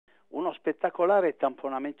Uno spettacolare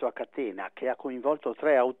tamponamento a catena che ha coinvolto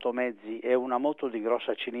 3 automezzi e una moto di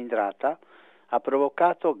grossa cilindrata ha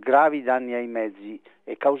provocato gravi danni ai mezzi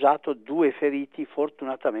e causato 2 feriti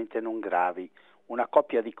fortunatamente non gravi, una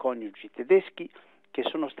coppia di coniugi tedeschi che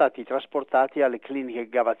sono stati trasportati alle cliniche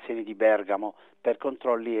Gavazzeni di Bergamo per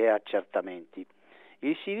controlli e accertamenti.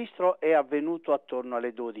 Il sinistro è avvenuto attorno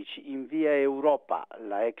alle 12 in via Europa,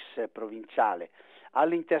 la ex provinciale,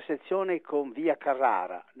 all'intersezione con via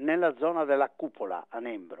Carrara, nella zona della cupola a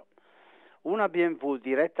Nembro. Una BMW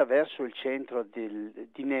diretta verso il centro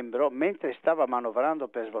di Nembro, mentre stava manovrando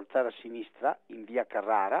per svoltare a sinistra in via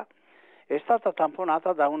Carrara, è stata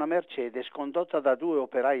tamponata da una Mercedes condotta da 2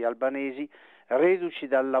 operai albanesi reduci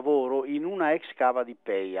dal lavoro in una ex cava di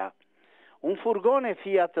Peia. Un furgone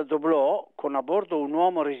Fiat Doblò con a bordo un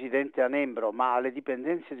uomo residente a Nembro ma alle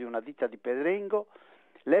dipendenze di una ditta di Pedrengo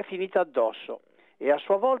le è finita addosso e a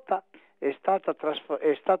sua volta è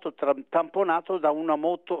stato tamponato da una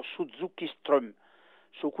moto Suzuki Ström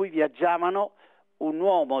su cui viaggiavano un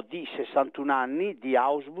uomo di 61 anni di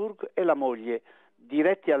Augsburg e la moglie,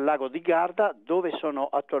 diretti al lago di Garda dove sono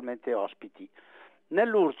attualmente ospiti.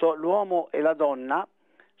 Nell'urto l'uomo e la donna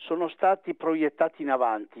sono stati proiettati in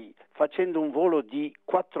avanti facendo un volo di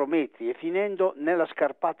 4 metri e finendo nella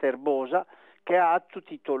scarpata erbosa che ha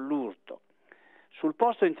attutito l'urto. Sul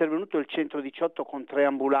posto è intervenuto il 118 con 3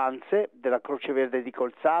 ambulanze della Croce Verde di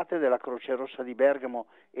Colzate, della Croce Rossa di Bergamo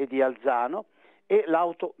e di Alzano e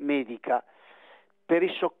l'auto medica per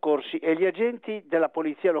i soccorsi e gli agenti della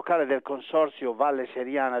polizia locale del consorzio Valle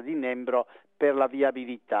Seriana di Nembro per la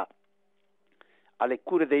viabilità. Alle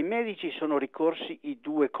cure dei medici sono ricorsi i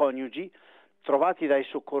 2 coniugi trovati dai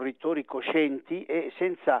soccorritori coscienti e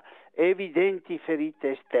senza evidenti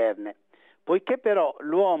ferite esterne. Poiché però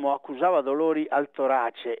l'uomo accusava dolori al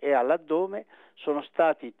torace e all'addome, sono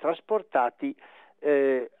stati trasportati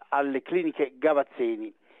alle cliniche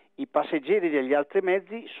Gavazzeni. I passeggeri degli altri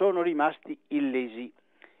mezzi sono rimasti illesi.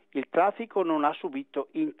 Il traffico non ha subito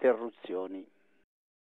interruzioni.